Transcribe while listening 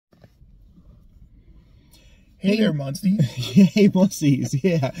Hey there, Munsty. Hey, Munsties,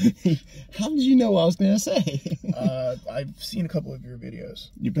 yeah. How did you know what I was going to say? I've seen a couple of your videos.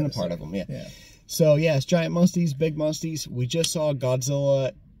 You've been a part of them, yeah. Yeah. So, yes, giant Munsties, big Munsties. We just saw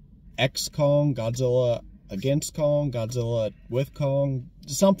Godzilla X Kong, Godzilla against Kong, Godzilla with Kong,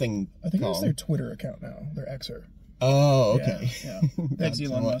 something I think Kong. that's their Twitter account now, their Xer. Oh, okay. Yeah. Thanks,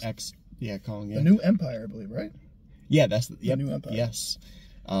 Elon Musk. X, yeah, Kong, yeah. The new Empire, I believe, right? Yeah, that's the new Empire. Yes.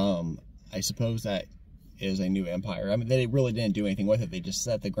 I suppose that is a new empire. I mean, they really didn't do anything with it. They just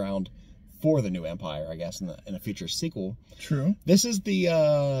set the ground for the new empire, I guess, in a future sequel. True. This is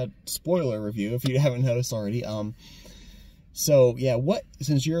the spoiler review, if you haven't noticed already. So, yeah,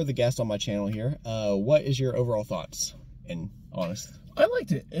 since you're the guest on my channel here, what is your overall thoughts, and honest? I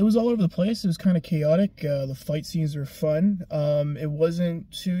liked it. It was all over the place. It was kind of chaotic. The fight scenes were fun. It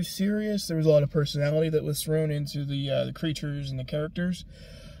wasn't too serious. There was a lot of personality that was thrown into the creatures and the characters.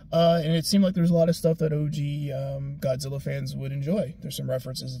 And it seemed like there was a lot of stuff that OG Godzilla fans would enjoy. There's some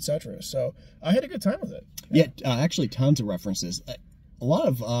references, etc. So I had a good time with it. Yeah, actually tons of references. A lot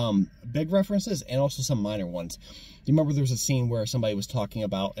of big references and also some minor ones. Do you remember there was a scene where somebody was talking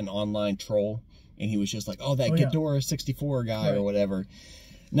about an online troll? And he was just like, oh, that Ghidorah 64 guy or whatever.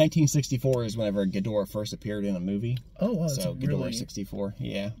 1964 is whenever Ghidorah first appeared in a movie. Oh, wow. So Ghidorah really 64,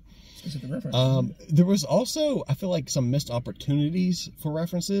 yeah. Specific reference. There was also, I feel like, some missed opportunities for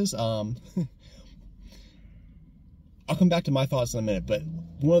references. I'll come back to my thoughts in a minute, but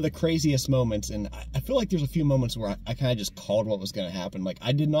one of the craziest moments, and I feel like there's a few moments where I kind of just called what was going to happen. Like,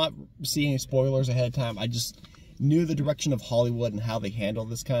 I did not see any spoilers ahead of time. I just knew the direction of Hollywood and how they handle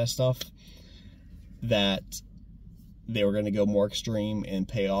this kind of stuff, that they were going to go more extreme and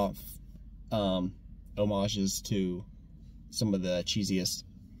pay off homages to some of the cheesiest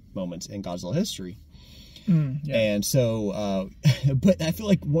moments in Godzilla history. Yeah. And so, but I feel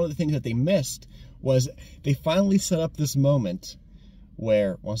like one of the things that they missed was they finally set up this moment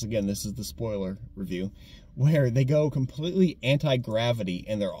where, once again, this is the spoiler review, where they go completely anti-gravity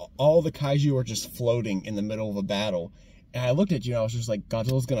and all the kaiju are just floating in the middle of a battle. And I looked at you and I was just like,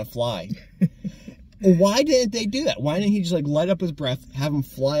 Godzilla's going to fly. Why didn't they do that? Why didn't he just like light up his breath, have him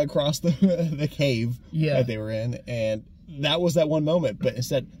fly across the cave that they were in, and that was that one moment. But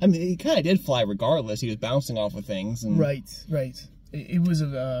instead, I mean, he kind of did fly regardless. He was bouncing off of things. And... Right. It was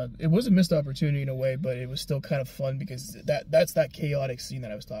a missed opportunity in a way, but it was still kind of fun because that's that chaotic scene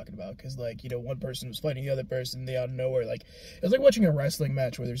that I was talking about. Because like, you know, one person was fighting the other person, they out of nowhere, like it was like watching a wrestling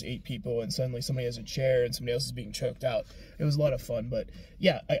match where there's 8 people and suddenly somebody has a chair and somebody else is being choked out. It was a lot of fun, but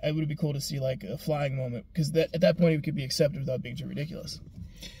yeah, I would be cool to see like a flying moment because at that point it could be accepted without being too ridiculous.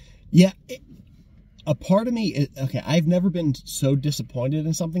 Yeah. A part of me, okay, I've never been so disappointed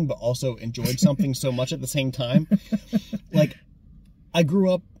in something, but also enjoyed something so much at the same time. Like, I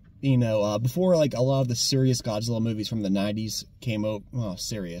grew up, you know, before like a lot of the serious Godzilla movies from the 90s came out, well,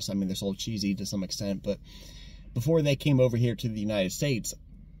 serious, I mean, they're so cheesy to some extent, but before they came over here to the United States,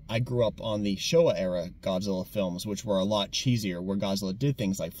 I grew up on the Showa era Godzilla films, which were a lot cheesier, where Godzilla did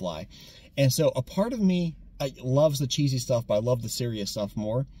things like fly. And so a part of me loves the cheesy stuff, but I love the serious stuff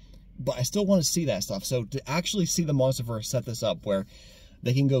more. But I still want to see that stuff. So to actually see the MonsterVerse set this up where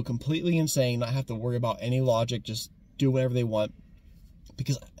they can go completely insane, not have to worry about any logic, just do whatever they want.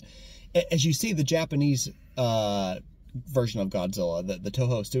 Because as you see, the Japanese version of Godzilla, the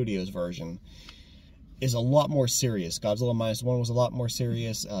Toho Studios version, is a lot more serious. Godzilla -1 was a lot more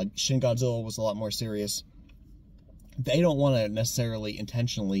serious. Shin Godzilla was a lot more serious. They don't want to necessarily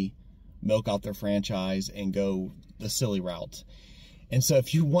intentionally milk out their franchise and go the silly route. And so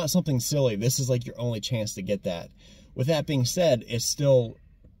if you want something silly, this is like your only chance to get that. With that being said, it's still...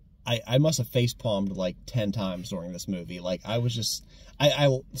 I must have facepalmed like 10 times during this movie. Like, I was just...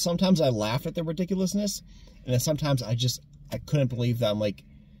 sometimes I laughed at the ridiculousness, and then sometimes I couldn't believe that. I'm like,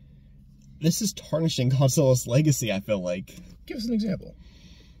 this is tarnishing Godzilla's legacy, I feel like. Give us an example.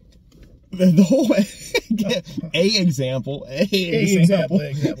 The whole example,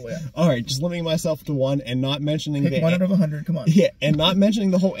 yeah. All right, just limiting myself to one and not mentioning Pick 1 out of 100. Come on. Yeah, and not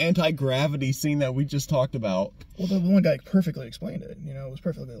mentioning the whole anti-gravity scene that we just talked about. Well, the one guy perfectly explained it. You know, it was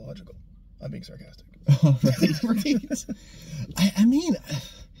perfectly logical. I'm being sarcastic. Right. I mean,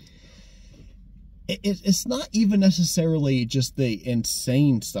 it's not even necessarily just the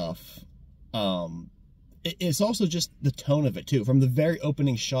insane stuff. It's also just the tone of it, too. From the very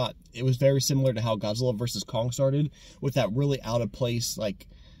opening shot, it was very similar to how Godzilla vs. Kong started, with that really out-of-place, like,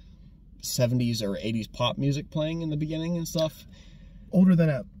 70s or 80s pop music playing in the beginning and stuff. Older than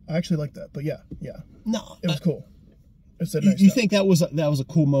that. I actually like that, but yeah. No. It was cool. It's a nice you touch. think that was a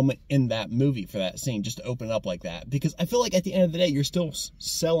cool moment in that movie for that scene, just to open up like that? Because I feel like at the end of the day, you're still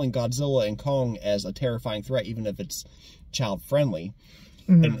selling Godzilla and Kong as a terrifying threat, even if it's child friendly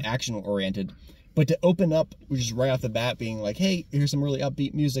and action oriented. But to open up just right off the bat, being like, "Hey, here's some really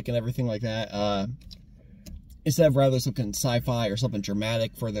upbeat music and everything like that," instead of rather something sci-fi or something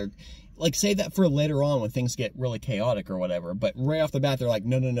dramatic for their, like, save that for later on when things get really chaotic or whatever. But right off the bat, they're like,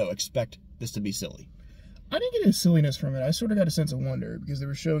 "No, no, no, expect this to be silly." I didn't get any silliness from it. I sort of got a sense of wonder because they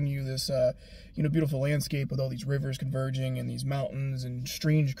were showing you this, beautiful landscape with all these rivers converging and these mountains and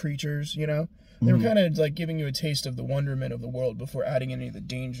strange creatures, you know? They were kind of like giving you a taste of the wonderment of the world before adding any of the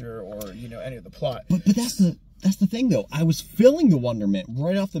danger or, any of the plot. But that's the thing, though. I was feeling the wonderment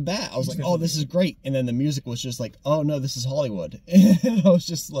right off the bat. I was like, "Oh, this is great." And then the music was just like, "Oh, no, this is Hollywood." And I was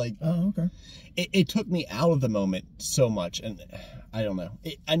just like... Oh, okay. It took me out of the moment so much, and I don't know.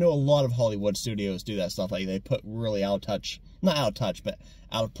 I know a lot of Hollywood studios do that stuff. Like, they put really not out of touch, but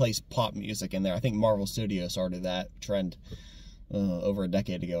out of place pop music in there. I think Marvel Studios started that trend over a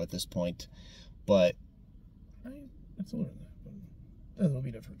decade ago at this point. But That's a little... That'll be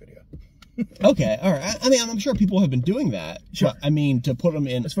a different video. Okay, all right. I mean, I'm sure people have been doing that. Sure. But, I mean, to put them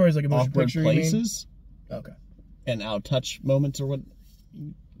in as far as like a motion awkward picture, places, okay, and out of touch moments or what.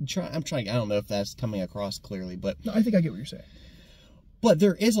 I'm trying. I don't know if that's coming across clearly, but no, I think I get what you're saying. But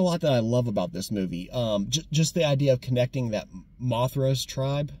there is a lot that I love about this movie. Just the idea of connecting that Mothra's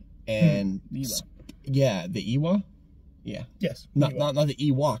tribe and the Ewok. Yeah, the Ewok. Yeah. Yes. Not the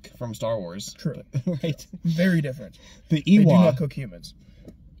Ewok from Star Wars. True. But, right. Very different. The Ewok. They do not cook humans.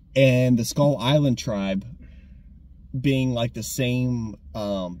 And the Skull Island tribe being like the same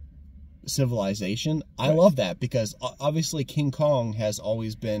civilization. I love that because obviously King Kong has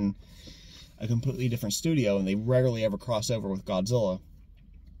always been a completely different studio and they rarely ever cross over with Godzilla.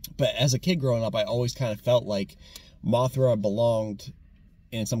 But as a kid growing up, I always kind of felt like Mothra belonged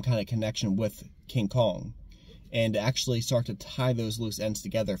in some kind of connection with King Kong. And to actually start to tie those loose ends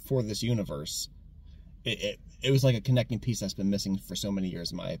together for this universe, it was like a connecting piece that's been missing for so many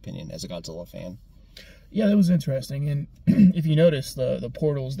years, in my opinion, as a Godzilla fan. Yeah, that was interesting. And if you notice, the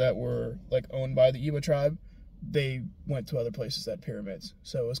portals that were like owned by the Ewok tribe, they went to other places at pyramids.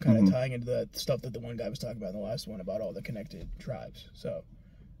 So it was kind of tying into that stuff that the one guy was talking about in the last one about all the connected tribes. So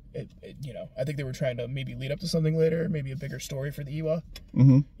I think they were trying to maybe lead up to something later, maybe a bigger story for the Ewok.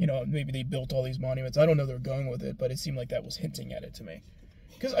 Maybe they built all these monuments. I don't know where they're going with it, but it seemed like that was hinting at it to me.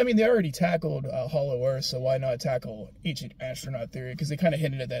 Because, I mean, they already tackled Hollow Earth, so why not tackle Ancient Astronaut Theory? Because they kind of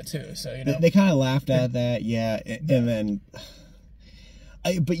hinted at that, too, so, They kind of laughed at that, yeah, and then...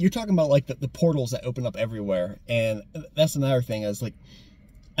 but you're talking about, like, the portals that open up everywhere, and that's another thing. I was like...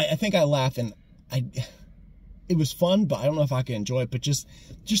 I think I laughed, and it was fun, but I don't know if I can enjoy it, but just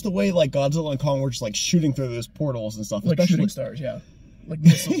the way, like, Godzilla and Kong were just, like, shooting through those portals and stuff. Like shooting stars, yeah. Like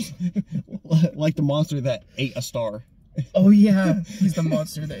missiles. Like the monster that ate a star. Oh yeah, he's the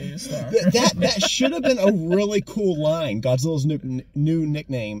monster that ate a star. that should have been a really cool line. Godzilla's new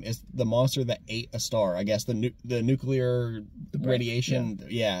nickname is the monster that ate a star. I guess the nuclear radiation,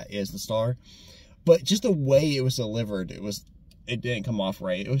 is the star. But just the way it was delivered, it didn't come off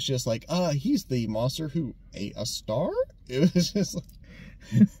right. It was just like, he's the monster who ate a star. It was just like...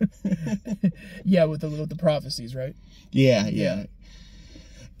 yeah, with the prophecies, right? Yeah,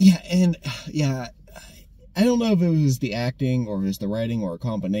 and I don't know if it was the acting or it was the writing or a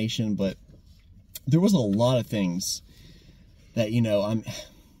combination, but there was a lot of things that,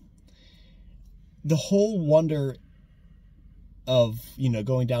 the whole wonder of,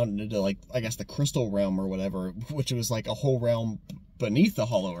 going down into, like, I guess the crystal realm or whatever, which was like a whole realm beneath the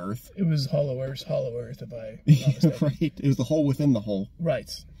Hollow Earth. It was Hollow Earth, if I'm not mistaken. Right. It was the hole within the hole. Right.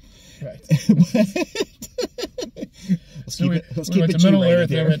 Let's we keep went it to Middle G-rated Earth,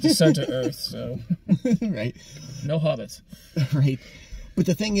 here. and we went to Center Earth, so... Right. No hobbits. Right. But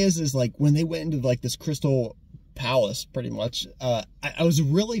the thing is like, when they went into, like, this crystal palace, pretty much, I was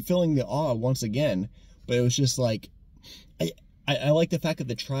really feeling the awe once again, but it was just like... I like the fact that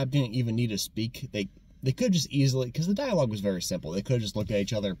the tribe didn't even need to speak. They could just easily... Because the dialogue was very simple. They could just look at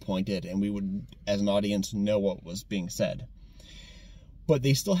each other, pointed, and we would, as an audience, know what was being said. But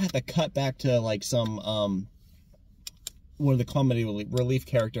they still had to cut back to, like, some... one of the comedy relief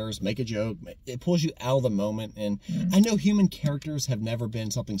characters, make a joke. It pulls you out of the moment. And I know human characters have never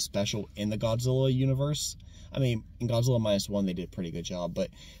been something special in the Godzilla universe. I mean, in Godzilla -1, they did a pretty good job. But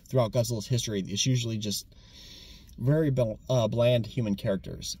throughout Godzilla's history, it's usually just very bland human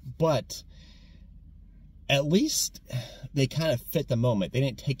characters. But at least they kind of fit the moment. They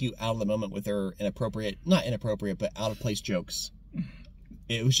didn't take you out of the moment with their not inappropriate, but out of place jokes.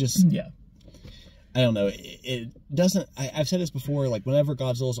 It was just... Yeah. I don't know. It doesn't. I've said this before. Like whenever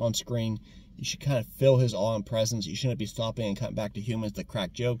Godzilla's on screen, you should kind of feel his awe and presence. You shouldn't be stopping and cutting back to humans to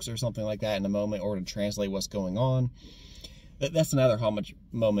crack jokes or something like that in a moment, or to translate what's going on. That's another homage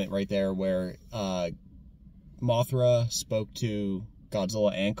moment right there, where Mothra spoke to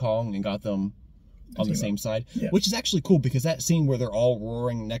Godzilla and Kong and got them on the same side, which is actually cool, because that scene where they're all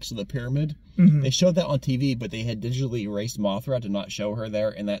roaring next to the pyramid, they showed that on TV, but they had digitally erased Mothra to not show her there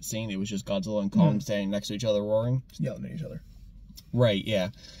in that scene. It was just Godzilla and Kong standing next to each other roaring. Just yelling at each other. Right, yeah.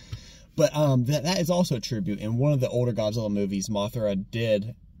 But that is also a tribute. In one of the older Godzilla movies, Mothra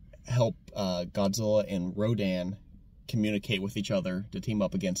did help Godzilla and Rodan communicate with each other to team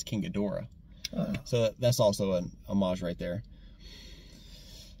up against King Ghidorah. So that's also an homage right there.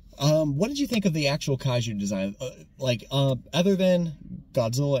 What did you think of the actual kaiju design? Other than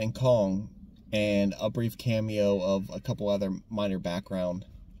Godzilla and Kong, and a brief cameo of a couple other minor background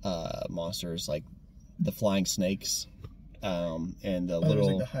monsters, like the flying snakes, and the little...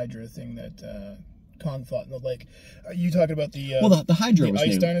 like the Hydra thing that Kong fought in the lake. Are you talking about the... the Hydra was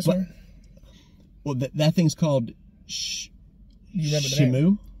ice new. dinosaur? That thing's called You remember the Shimu?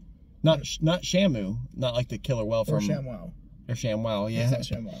 name? Not Shamu. Not like the killer whale from... Or ShamWow. Or ShamWow, yeah.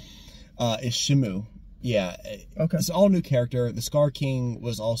 It's not ShamWow. It's Shimu. Yeah. Okay. It's an all-new character. The Scar King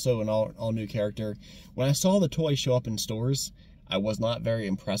was also an all-new character. When I saw the toys show up in stores, I was not very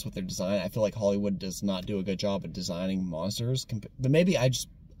impressed with their design. I feel like Hollywood does not do a good job at designing monsters. But maybe I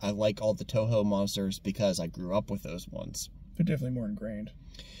like all the Toho monsters because I grew up with those ones. They're definitely more ingrained.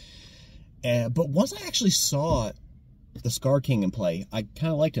 But once I actually saw the Scar King in play, I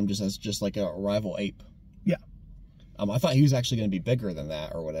kind of liked him just like a rival ape. Yeah. I thought he was actually going to be bigger than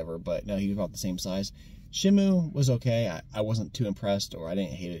that or whatever, but no, he was about the same size. Shimu was okay. I wasn't too impressed, or I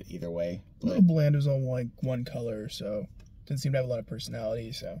didn't hate it either way. A little bland. It was on one color, so didn't seem to have a lot of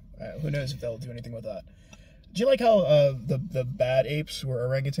personality. So who knows if they'll do anything with that. Do you like how the bad apes were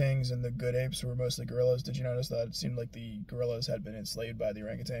orangutans and the good apes were mostly gorillas? Did you notice that? It seemed like the gorillas had been enslaved by the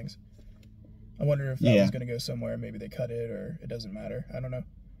orangutans. I wonder if that was going to go somewhere. Maybe they cut it, or it doesn't matter. I don't know.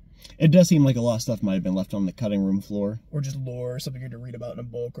 It does seem like a lot of stuff might have been left on the cutting room floor. Or just lore, something you had to read about in a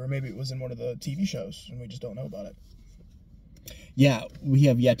book, or maybe it was in one of the TV shows and we just don't know about it. Yeah, we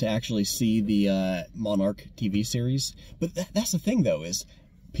have yet to actually see the Monarch TV series. But that's the thing, though, is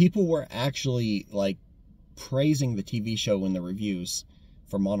people were actually, like, praising the TV show in the reviews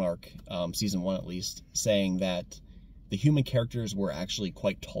for Monarch, season 1 at least, saying that the human characters were actually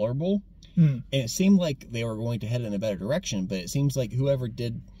quite tolerable. And it seemed like they were going to head in a better direction, but it seems like whoever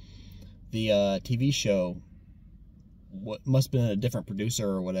did the TV show must have been a different producer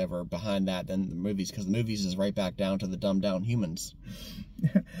or whatever behind that than the movies, because the movies is right back down to the dumbed down humans.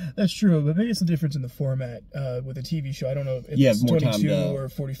 That's true, but maybe it's a difference in the format with a TV show. I don't know if it's more 22 or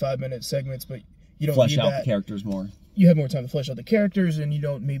 45-minute segments, but you don't flesh need out the characters more. You have more time to flesh out the characters, and you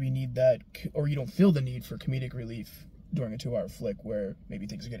don't maybe need that, or you don't feel the need for comedic relief during a 2-hour flick where maybe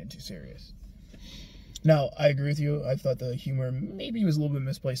things are getting too serious. Now, I agree with you. I thought the humor maybe was a little bit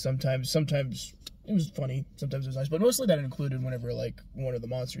misplaced sometimes. Sometimes it was funny. Sometimes it was nice. But mostly that included whenever, like, one of the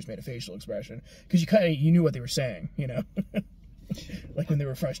monsters made a facial expression. Because you knew what they were saying, you know? Like when they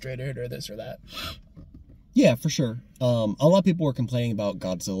were frustrated or this or that. Yeah, for sure. A lot of people were complaining about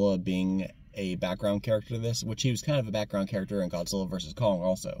Godzilla being a background character to this, which he was kind of a background character in Godzilla vs. Kong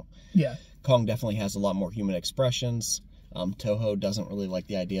also. Yeah. Kong definitely has a lot more human expressions. Toho doesn't really like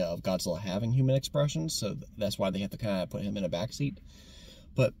the idea of Godzilla having human expressions, so that's why they have to kind of put him in a backseat.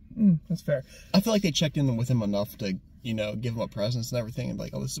 But that's fair. I feel like they checked in with him enough to, give him a presence and everything, and be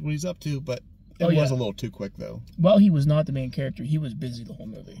like, oh, this is what he's up to. But it was a little too quick, though. Well, he was not the main character. He was busy the whole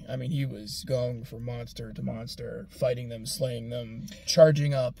movie. I mean, he was going from monster to monster, fighting them, slaying them,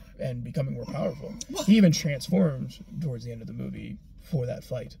 charging up, and becoming more powerful. He even transformed towards the end of the movie for that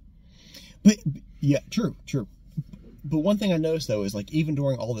fight. But yeah, true. But one thing I noticed, though, is, like, even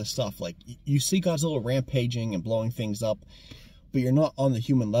during all this stuff, like, you see Godzilla rampaging and blowing things up, but you're not on the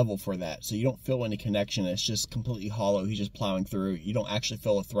human level for that, so you don't feel any connection. It's just completely hollow. He's just plowing through. You don't actually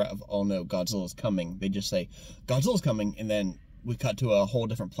feel a threat of, oh, no, Godzilla's coming. They just say, Godzilla's coming, and then we cut to a whole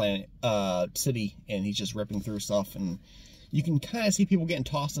different planet, city, and he's just ripping through stuff, and you can kind of see people getting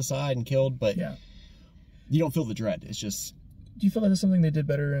tossed aside and killed, but you don't feel the dread. It's just... Do you feel like that's something they did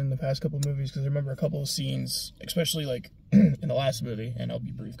better in the past couple of movies? Because I remember a couple of scenes, especially like in the last movie, and I'll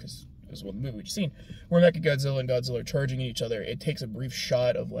be brief because it was one movie we just seen, where Mechagodzilla and Godzilla are charging at each other. It takes a brief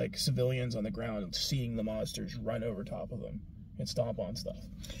shot of like civilians on the ground and seeing the monsters run over top of them. and stomp on stuff.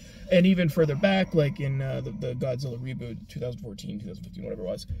 And even further back, like in the Godzilla reboot, 2014, 2015, whatever it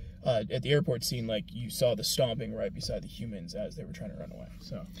was, at the airport scene, like you saw the stomping right beside the humans as they were trying to run away.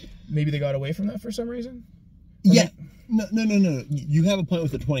 So maybe they got away from that for some reason. Yeah. No. You have a point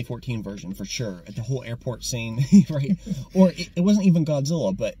with the 2014 version for sure. At the whole airport scene, right? Or it wasn't even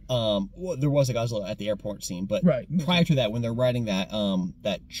Godzilla, but well, there was a Godzilla at the airport scene. But prior to that, when they're riding that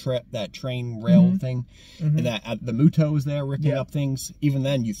that train rail thing, and that the Muto is there ripping up things, even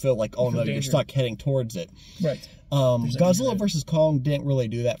then you feel like, oh no, you're stuck heading towards it. Right. Godzilla versus Kong didn't really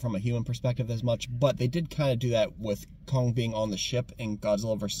do that from a human perspective as much, but they did kind of do that with Kong being on the ship in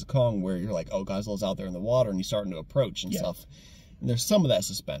Godzilla versus Kong, where you're like, oh, Godzilla's out there in the water and he's starting to approach and stuff. And there's some of that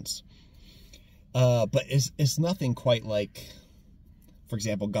suspense. But it's nothing quite like, for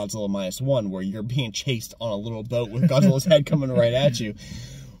example, Godzilla -1, where you're being chased on a little boat with Godzilla's head coming right at you.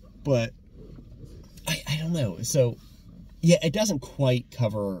 But I don't know. So, yeah, it doesn't quite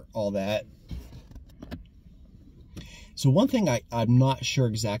cover all that. So one thing I'm not sure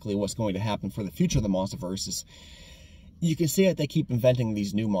exactly what's going to happen for the future of the Monsterverse is you can see that they keep inventing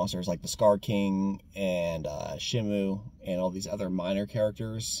these new monsters like the Scar King and Shimu and all these other minor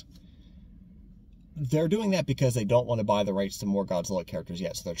characters. They're doing that because they don't want to buy the rights to more Godzilla characters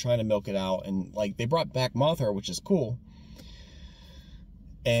yet, so they're trying to milk it out. And like they brought back Mothra, which is cool,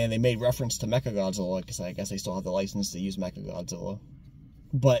 and they made reference to Mechagodzilla because I guess they still have the license to use Mechagodzilla,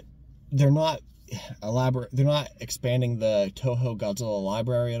 but they're not they're not expanding the Toho Godzilla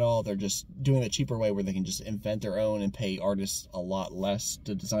library at all. They're just doing the cheaper way where they can just invent their own and pay artists a lot less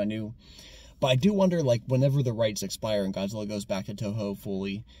to design new. But I do wonder, like, whenever the rights expire and Godzilla goes back to Toho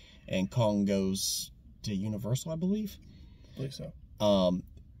fully and Kong goes to Universal, I believe so.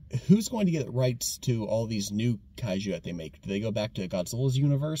 Who's going to get rights to all these new kaiju that they make? Do they go back to Godzilla's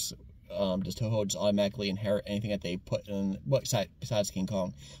universe? Does Toho just automatically inherit anything that they put in, besides King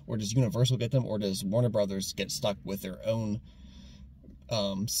Kong? Or does Universal get them? Or does Warner Brothers get stuck with their own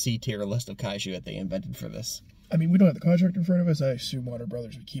C-tier list of kaiju that they invented for this? I mean, we don't have the contract in front of us. I assume Warner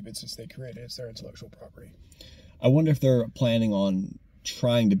Brothers would keep it since they created it. It's their intellectual property. I wonder if they're planning on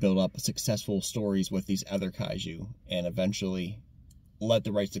trying to build up successful stories with these other kaiju and eventually let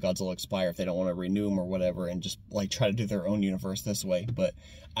the rights to Godzilla expire if they don't want to renew them or whatever, and just like try to do their own universe this way. But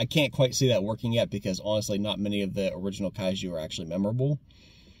I can't quite see that working yet because honestly, not many of the original kaiju are actually memorable.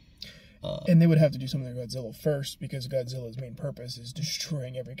 And they would have to do something with Godzilla first because Godzilla's main purpose is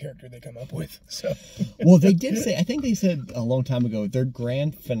destroying every character they come up with. So, well, they did say, I think they said a long time ago, their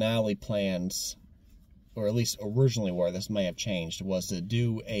grand finale plans, or at least originally where this may have changed, was to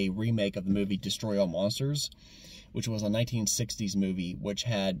do a remake of the movie Destroy All Monsters, which was a 1960s movie, which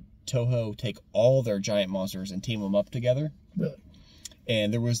had Toho take all their giant monsters and team them up together. Really?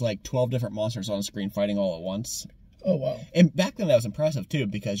 And there was like 12 different monsters on screen fighting all at once. Oh, wow. And back then that was impressive, too,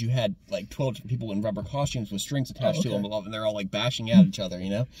 because you had like 12 different people in rubber costumes with strings attached to them, and they're all like bashing at each other, you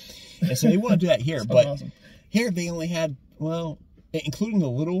know? And so they want to do that here, but awesome. Here they only had, well, including the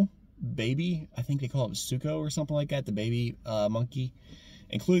little baby, I think they call it Suko or something like that, the baby monkey.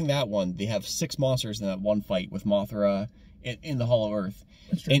 Including that one, they have 6 monsters in that one fight with Mothra in the Hollow Earth.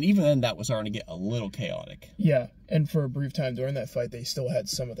 And even then, that was starting to get a little chaotic. Yeah, and for a brief time during that fight, they still had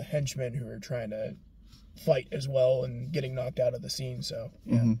some of the henchmen who were trying to fight as well and getting knocked out of the scene. So,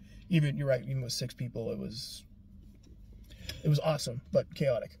 yeah, even you're right. Even with 6 people, it was awesome, but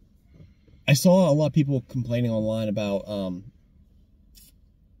chaotic. I saw a lot of people complaining online about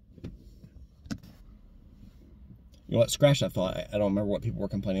you know what? Scratch that thought. I don't remember what people were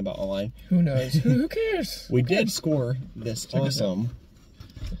complaining about online. Who knows? Who cares? We did score this awesome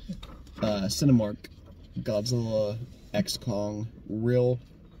Cinemark Godzilla X Kong real.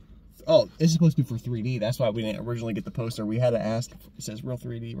 Oh, it's supposed to be for 3D. That's why we didn't originally get the poster. We had to ask. It says real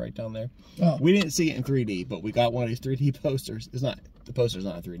 3D right down there. Oh. We didn't see it in 3D, but we got one of these 3D posters. It's not, the poster's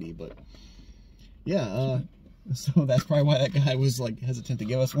not in 3D, but yeah. So that's probably why that guy was like hesitant to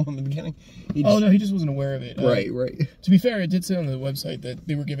give us one in the beginning. He just wasn't aware of it. Right. To be fair, it did say on the website that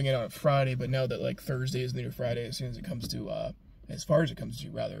they were giving it on Friday, but now that like Thursday is the new Friday, as soon as it comes to, as far as it comes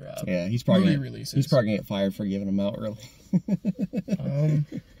to rather, yeah, he's probably releases. He's probably gonna get fired for giving them out early.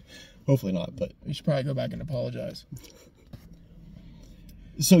 Hopefully not, but you should probably go back and apologize.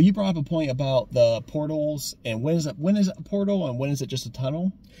 So you brought up a point about the portals, and when is it a portal and when is it just a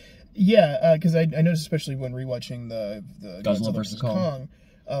tunnel? Yeah, because I noticed, especially when rewatching the Godzilla vs. Kong,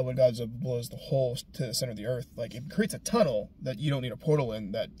 when Godzilla blows the hole to the center of the earth, like it creates a tunnel that you don't need a portal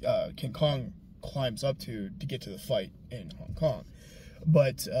in that King Kong climbs up to get to the fight in Hong Kong.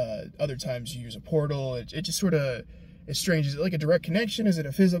 But other times you use a portal. It just sort of, it's strange. Is it like a direct connection? Is it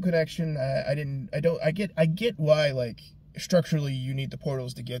a physical connection? I get why like structurally you need the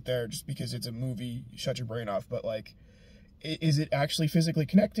portals to get there just because it's a movie, shut your brain off, but like, is it actually physically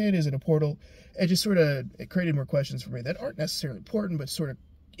connected? Is it a portal? It just sort of, it created more questions for me that aren't necessarily important, but sort of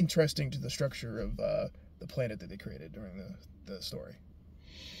interesting to the structure of the planet that they created during the story.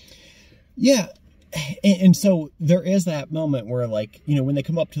 Yeah. And so there is that moment where, like, you know, when they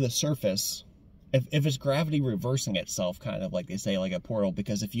come up to the surface, if it's gravity reversing itself, kind of like they say, like a portal,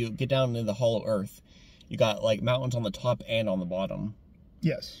 because if you get down into the hollow earth, you got like mountains on the top and on the bottom.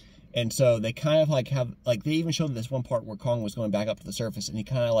 Yes. And so they kind of like have, like, they even showed this one part where Kong was going back up to the surface, and he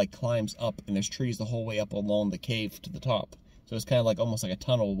kind of like climbs up, and there's trees the whole way up along the cave to the top. So it's kind of like almost like a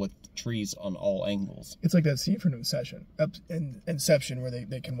tunnel with trees on all angles. It's like that scene from Inception where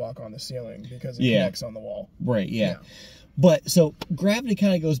they can walk on the ceiling because it connects on the wall. Right, yeah. But so gravity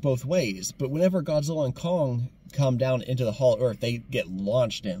kind of goes both ways. But whenever Godzilla and Kong come down into the hollow earth, they get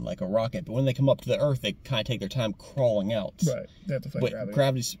launched in like a rocket. But when they come up to the earth, they kind of take their time crawling out. Right, they have to fight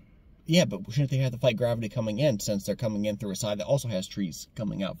gravity. Yeah, but shouldn't they have to fight gravity coming in, since they're coming in through a side that also has trees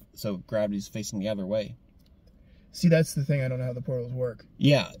coming out? So gravity's facing the other way. See, that's the thing. I don't know how the portals work.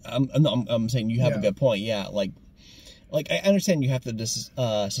 Yeah, I'm saying you have a good point. Yeah, like I understand you have to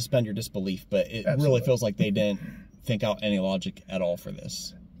suspend your disbelief, but it really feels like they didn't think out any logic at all for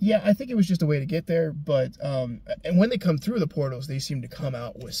this. Yeah, I think it was just a way to get there, but and when they come through the portals, they seem to come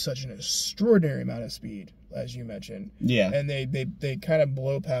out with such an extraordinary amount of speed, as you mentioned. Yeah. And they kind of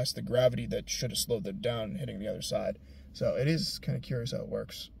blow past the gravity that should have slowed them down hitting the other side. So it is kind of curious how it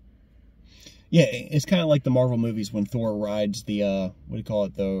works. Yeah, it's kind of like the Marvel movies when Thor rides the, what do you call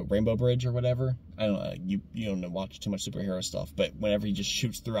it, the Rainbow Bridge or whatever. I don't know, you don't watch too much superhero stuff, but whenever he just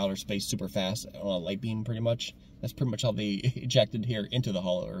shoots through outer space super fast on a light beam, pretty much, that's pretty much how they ejected here into the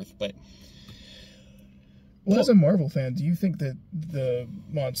hollow earth. But well, as a Marvel fan, do you think that the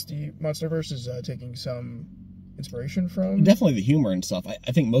MonsterVerse is taking some inspiration from? Definitely the humor and stuff.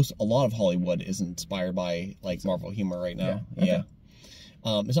 I think a lot of Hollywood is inspired by like Marvel humor right now. Yeah. Okay. Yeah.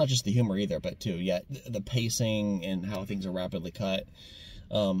 It's not just the humor either, but too, the pacing and how things are rapidly cut.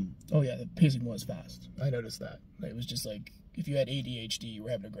 Oh yeah, the pacing was fast. I noticed that. It was just like, if you had ADHD, you were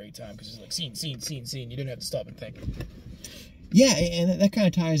having a great time because it's like scene, scene, scene, scene. You didn't have to stop and think. Yeah, and that kind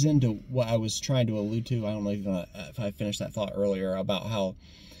of ties into what I was trying to allude to. I don't know if I finished that thought earlier about how,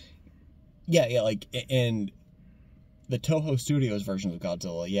 like, and the Toho Studios version of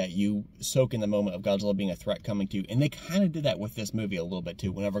Godzilla, you soak in the moment of Godzilla being a threat coming to you. And they kind of did that with this movie a little bit,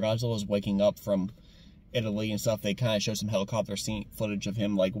 too. Whenever Godzilla was waking up from Italy and stuff, they kind of show some helicopter scene footage of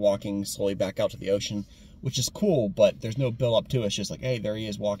him, like, walking slowly back out to the ocean, which is cool, but there's no build-up to it. It's just like, hey, there he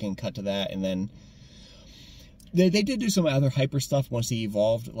is walking, cut to that, and then they did do some other hyper stuff once he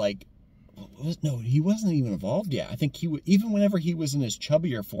evolved, like, no, he wasn't even evolved yet. I think even whenever he was in his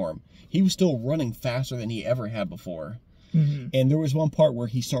chubbier form, he was still running faster than he ever had before. Mm-hmm. And there was one part where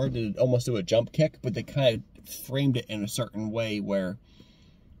he started to almost do a jump kick, but they kind of framed it in a certain way where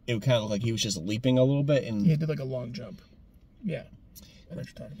it would kind of look like he was just leaping a little bit. And he did like a long jump. Yeah, I know what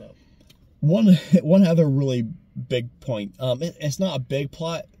you're talking about. One other really big point. It's not a big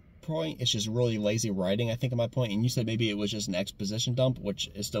plot point. It's just really lazy writing, I think, at my point. And you said maybe it was just an exposition dump, which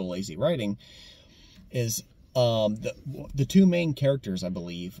is still lazy writing. Is the two main characters, I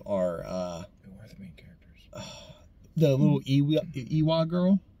believe, are who are the main characters? The little Iwa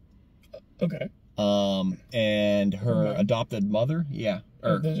girl. Okay. And her adopted mother. Yeah.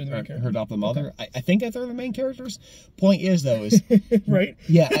 Or those are the main characters. Her adopted mother. Okay. I think they're the main characters. Point is, though, is right.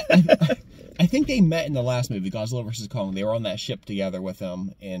 Yeah. I think they met in the last movie, Godzilla vs. Kong. They were on that ship together with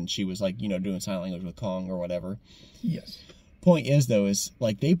him, and she was like, doing sign language with Kong or whatever. Yes. Point is, though, is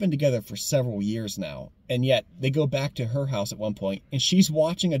like they've been together for several years now, and yet they go back to her house at one point, and she's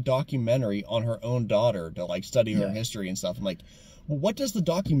watching a documentary on her own daughter to like study her history and stuff. I'm like, well, what does the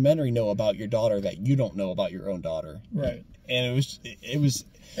documentary know about your daughter that you don't know about your own daughter? Right. And it was,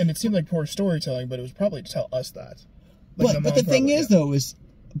 and it seemed like poor storytelling, but it was probably to tell us that. Like but the thing is, though, is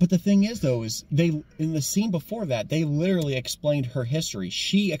they, in the scene before that, they literally explained her history.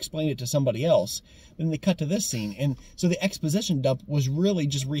 She explained it to somebody else. Then they cut to this scene. And so the exposition dump was really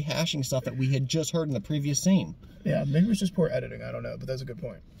just rehashing stuff that we had just heard in the previous scene. Yeah, maybe it was just poor editing. I don't know, but that's a good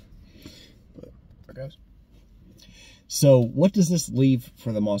point. But, there goes. So what does this leave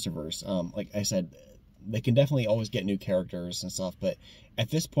for the MonsterVerse? Like I said, they can definitely always get new characters and stuff, but at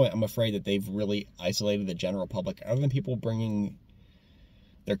this point, I'm afraid that they've really isolated the general public. Other than people bringing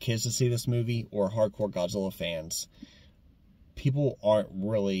their kids to see this movie or hardcore Godzilla fans, people aren't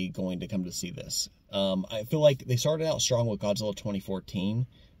really going to come to see this. I feel like they started out strong with Godzilla 2014,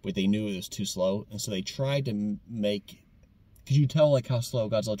 but they knew it was too slow, and so they tried to make... Could you tell like how slow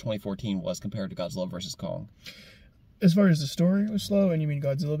Godzilla 2014 was compared to Godzilla vs. Kong? As far as the story was slow, and you mean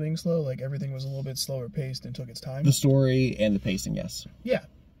Godzilla being slow, like everything was a little bit slower paced and took its time. The story and the pacing, yes. Yeah,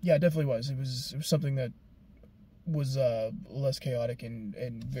 it definitely was. It was something that was less chaotic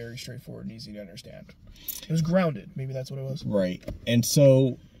and very straightforward and easy to understand. It was grounded. Maybe that's what it was. Right. And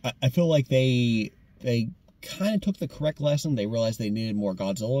so I feel like they kind of took the correct lesson. They realized they needed more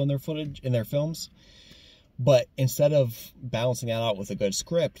Godzilla in their footage, in their films. But instead of balancing that out with a good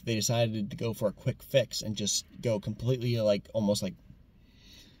script, they decided to go for a quick fix and just go completely like, almost like,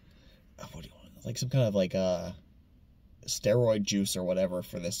 what do you want? Like some kind of like steroid juice or whatever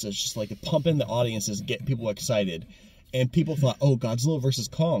for this. It's just like to pump in the audiences and get people excited. And people thought, oh, Godzilla versus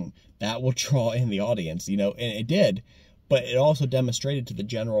Kong, that will draw in the audience, you know, and it did. But it also demonstrated to the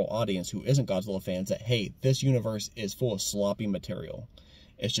general audience who isn't Godzilla fans that, hey, this universe is full of sloppy material.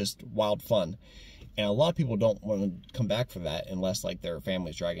 It's just wild fun. And a lot of people don't want to come back for that unless, like, their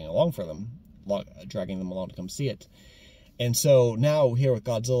family's dragging them along to come see it. And so now here with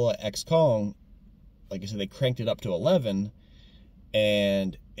Godzilla x Kong, like I said, they cranked it up to 11,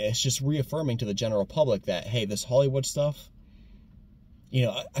 and it's just reaffirming to the general public that, hey, this Hollywood stuff, you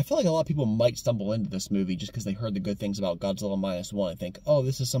know, I feel like a lot of people might stumble into this movie just because they heard the good things about Godzilla -1 and think, oh,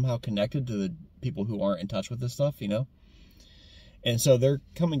 this is somehow connected to the people who aren't in touch with this stuff, you know? And so they're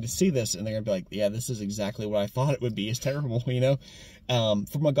coming to see this, and they're going to be like, yeah, this is exactly what I thought it would be. It's terrible, you know?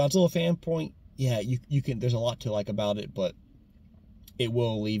 From a Godzilla fan point, yeah, you can. There's a lot to like about it, but it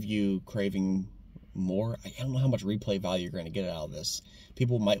will leave you craving more. I don't know how much replay value you're going to get out of this.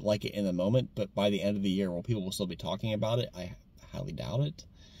 People might like it in the moment, but by the end of the year, will people still be talking about it? I highly doubt it.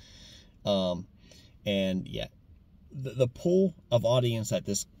 And yeah, the pool of audience that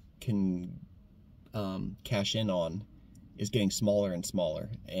this can cash in on is getting smaller and smaller,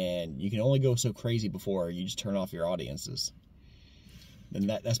 and you can only go so crazy before you just turn off your audiences. And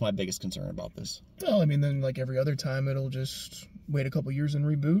that's my biggest concern about this. Well, I mean, then like every other time, it'll just wait a couple years and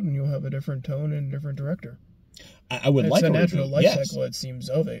reboot, and you'll have a different tone and a different director. I would like a natural reboot, life yes. cycle, it seems,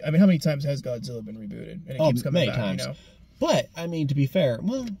 of it. I mean, how many times has Godzilla been rebooted? And it keeps coming many back, times. You know? But I mean, to be fair,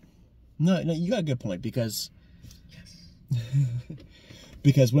 well, no, you got a good point, because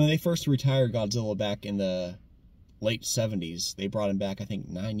because when they first retired Godzilla back in the late 70s, they brought him back, I think,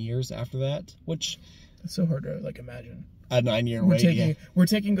 9 years after that, which... It's so hard to, like, imagine. A 9-year wait, yeah. We're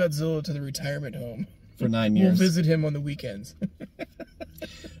taking Godzilla to the retirement home. For 9 years. We'll visit him on the weekends.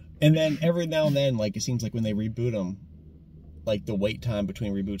 And then every now and then, like, it seems like when they reboot him, like, the wait time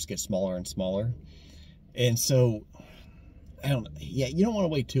between reboots gets smaller and smaller. And so, I don't... Yeah, you don't want to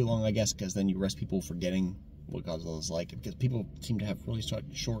wait too long, I guess, because then you risk people forgetting what Godzilla's like. Because people seem to have really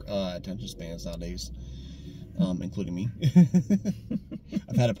short attention spans nowadays. Including me.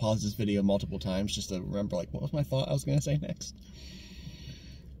 I've had to pause this video multiple times just to remember, like, what was my thought I was going to say next.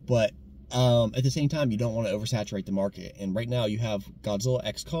 But at the same time, you don't want to oversaturate the market. And right now, you have Godzilla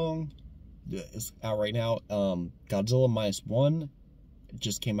x Kong is out right now. Godzilla -1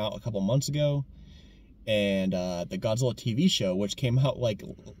 just came out a couple months ago. And the Godzilla TV show, which came out like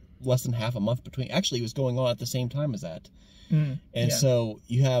less than half a month between. Actually, it was going on at the same time as that. So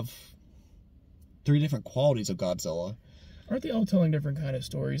you have 3 different qualities of Godzilla. Aren't they all telling different kind of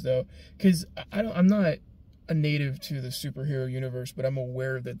stories, though? Because I'm not a native to the superhero universe, but I'm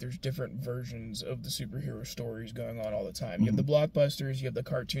aware that there's different versions of the superhero stories going on all the time. You have the blockbusters, you have the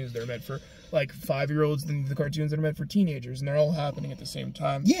cartoons that are meant for, like, 5-year-olds, then the cartoons that are meant for teenagers, and they're all happening at the same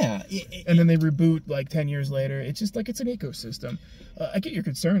time. Yeah. And then they reboot, like, 10 years later. It's just, like, it's an ecosystem. I get your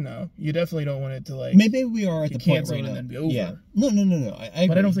concern, though. You definitely don't want it to, like... Maybe we are at the point right now. And then be over. Yeah. No. I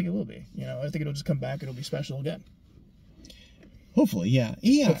but I don't think it will be. You know, I think it'll just come back and it'll be special again. Hopefully, yeah.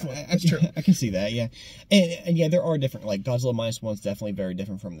 Hopefully. That's true. I can see that, yeah. And yeah, there are different, like, Godzilla -1's definitely very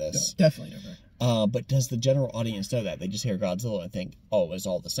different from this. No, definitely different. But does the general audience know that? They just hear Godzilla and think, oh, it's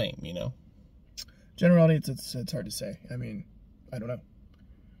all the same, you know? General audience, it's hard to say. I mean, I don't know.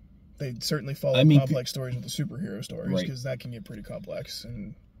 They certainly follow complex stories with the superhero stories, because that can get pretty complex,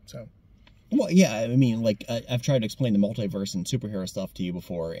 and so... Well, yeah, I mean, like, I've tried to explain the multiverse and superhero stuff to you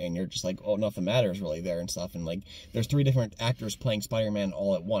before, and you're just like, oh, nothing matters really there and stuff, and, like, there's 3 different actors playing Spider-Man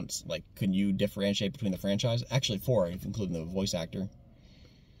all at once. Like, can you differentiate between the franchise? Actually, 4, including the voice actor.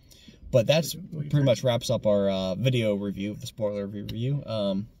 But that's pretty much wraps up our video review, the spoiler review.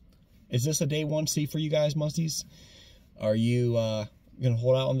 Is this a day 1 see for you guys, Musties? Are you going to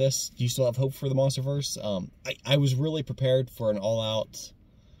hold out on this? Do you still have hope for the Monsterverse? I was really prepared for an all-out...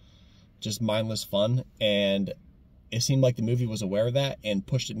 just mindless fun, and it seemed like the movie was aware of that and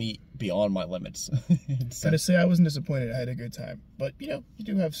pushed me beyond my limits. Gotta say, I wasn't disappointed. I had a good time. But, you know, you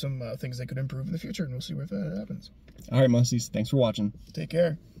do have some things that could improve in the future, and we'll see where that happens. All right, Musties, thanks for watching. Take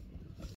care.